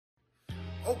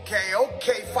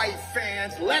Okay, fight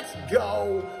fans, let's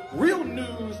go. Real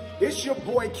news, it's your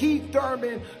boy Keith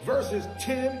Thurman versus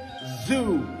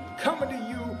Tszyu. Coming to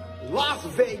you, Las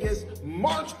Vegas,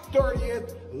 March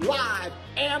 30th, live,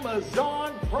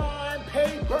 Amazon Prime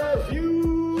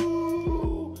pay-per-view.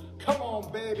 Come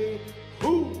on, baby.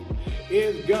 Who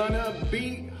is gonna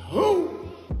beat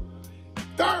who?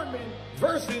 Thurman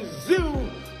versus Tszyu.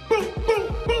 Boom,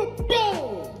 boom, boom,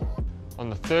 boom. On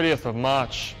the 30th of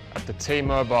March at the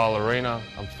T-Mobile Arena,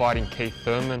 I'm fighting Keith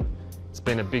Thurman. It's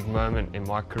been a big moment in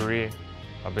my career.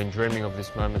 I've been dreaming of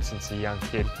this moment since a young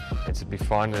kid, and to be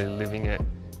finally living it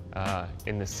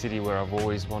in the city where I've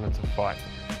always wanted to fight.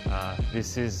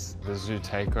 This is the Tszyu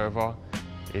Takeover.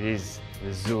 It is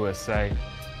the Tszyu USA.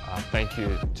 Thank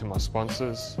you to my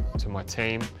sponsors, to my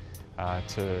team,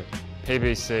 to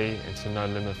PBC and to No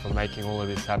Limit for making all of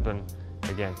this happen.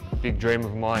 Again, big dream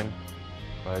of mine,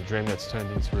 but a dream that's turned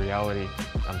into reality.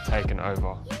 I'm taking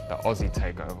over, the Aussie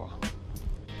Takeover.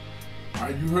 All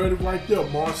right, you heard it right there.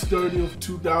 March 30th,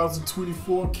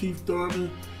 2024, Keith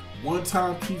Thurman. One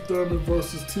time Keith Thurman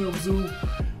versus Tszyu.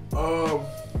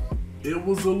 It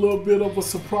was a little bit of a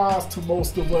surprise to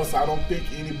most of us. I don't think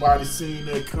anybody seen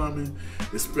that coming,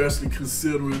 especially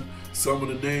considering some of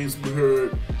the names we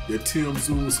heard that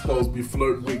Tszyu was supposed to be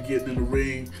flirting with getting in the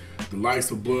ring. The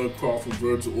likes of Bud Crawford,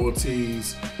 Virgil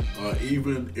Ortiz,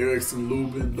 even Erickson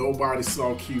Lubin. Nobody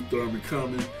saw Keith Thurman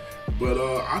coming. But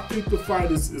I think the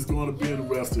fight is going to be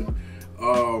interesting.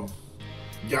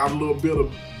 Got a little bit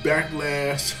of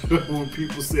backlash when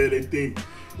people say they think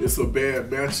it's a bad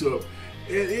matchup.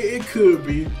 It could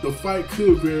be. The fight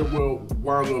could very well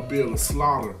wind up being a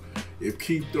slaughter if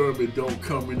Keith Thurman don't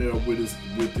come in there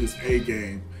with his A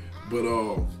game. But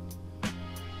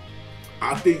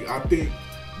I think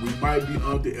we might be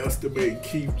underestimating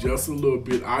Keith just a little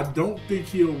bit. I don't think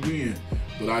he'll win,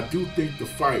 but I do think the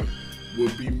fight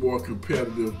will be more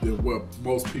competitive than what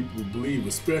most people believe,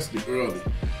 especially early.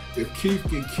 If Keith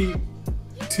can keep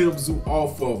Tszyu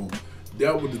off of him,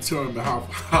 that will determine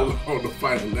how long the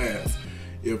fight will last.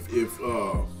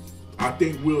 I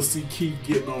think we'll see Keith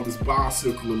getting on his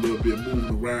bicycle a little bit,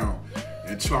 moving around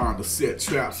and trying to set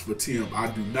traps for Tim. I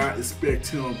do not expect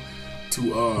him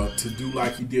to do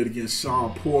like he did against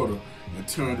Sean Porter and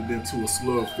turn it into a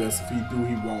slugfest. If he do,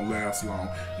 he won't last long.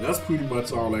 And that's pretty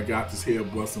much all I got. This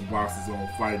head busting boxes on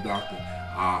Fight Doctor.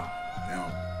 I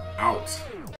am out.